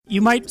You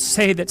might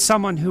say that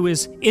someone who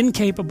is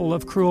incapable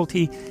of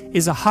cruelty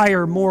is a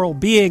higher moral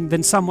being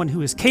than someone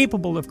who is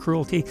capable of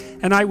cruelty,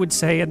 and I would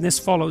say, and this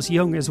follows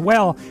Jung as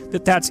well,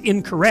 that that's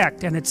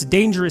incorrect, and it's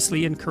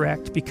dangerously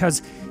incorrect,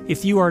 because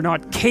if you are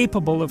not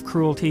capable of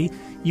cruelty,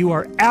 you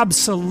are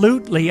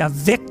absolutely a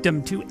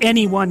victim to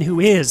anyone who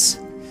is.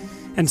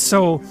 And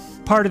so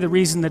part of the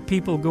reason that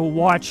people go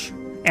watch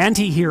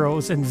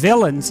anti-heroes and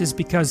villains is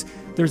because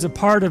there's a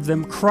part of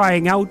them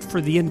crying out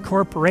for the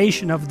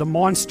incorporation of the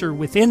monster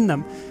within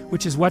them,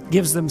 which is what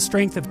gives them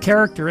strength of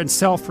character and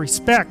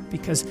self-respect,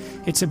 because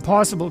it's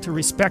impossible to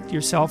respect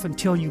yourself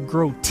until you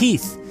grow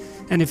teeth.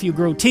 And if you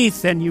grow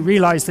teeth, then you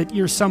realize that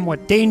you're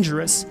somewhat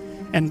dangerous,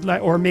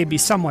 or maybe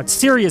somewhat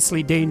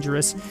seriously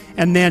dangerous,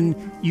 and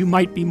then you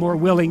might be more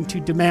willing to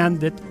demand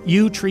that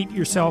you treat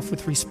yourself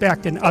with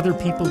respect and other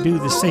people do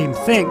the same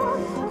thing.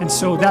 And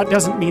so that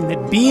doesn't mean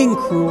that being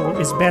cruel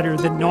is better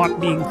than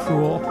not being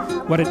cruel.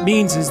 What it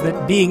means is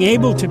that being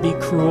able to be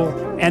cruel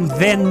and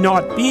then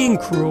not being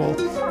cruel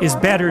is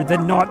better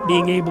than not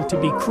being able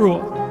to be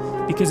cruel.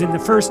 Because in the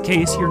first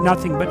case, you're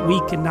nothing but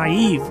weak and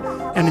naive.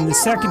 And in the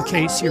second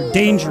case, you're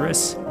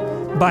dangerous,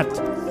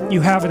 but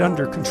you have it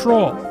under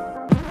control.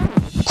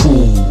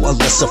 Cruel,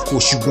 unless of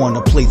course you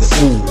wanna play the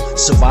fool.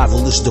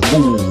 Survival is the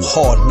rule,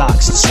 hard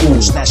knocks at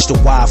school. Snatch the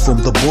wire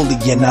from the bully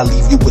and I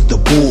leave you with the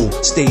bull.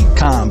 Stay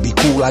calm, be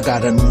cool, I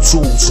got a new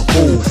tool to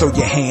pull. Throw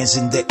your hands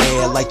in the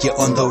air like you're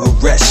under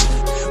arrest.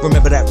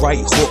 Remember that right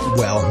hook?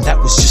 Well, that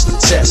was just a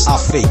test. I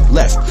fake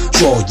left,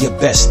 draw your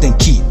best and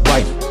keep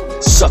right.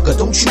 Sucker,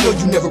 don't you know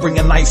you never bring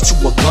a knife to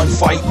a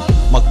gunfight?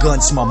 My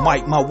gun's my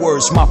mic, my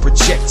words my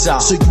projectile.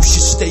 So you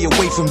should stay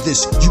away from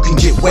this, you can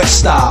get wet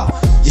style.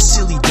 Your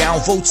silly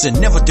downvotes are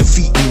never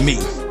defeating me,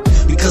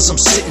 because I'm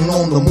sitting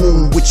on the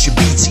moon with your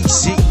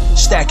BTC.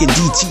 Stacking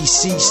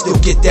DTC, still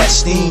get that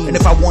steam. And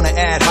if I wanna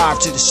add hive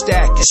to the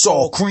stack, it's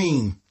all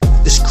cream.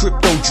 This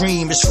crypto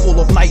dream is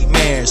full of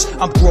nightmares.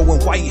 I'm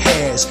growing white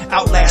hairs,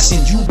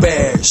 outlasting you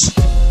bears.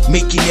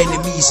 Making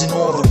enemies in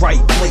all the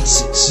right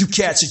places. You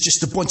cats are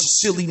just a bunch of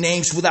silly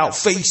names without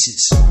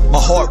faces.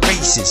 My heart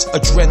races,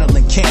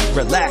 adrenaline can't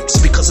relax,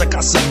 because I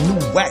got some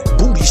new whack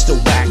booties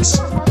to wax.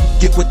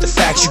 Get with the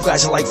facts, you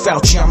guys are like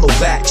Fauci, I'm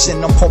Novavax,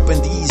 and I'm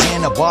pumping these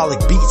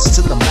anabolic beats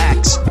to the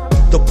max.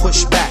 The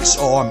pushbacks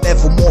are I'm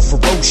ever more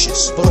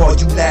ferocious, but all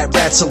you lab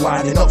rats are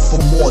lining up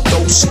for more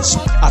doses.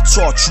 I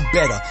taught you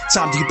better,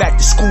 time to get back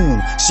to school.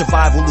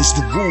 Survival is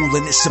the rule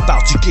and it's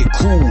about to get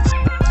cruel.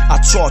 I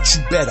taught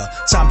you better,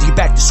 time to get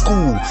back to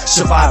school.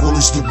 Survival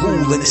is the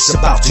rule and it's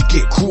about to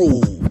get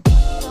cruel.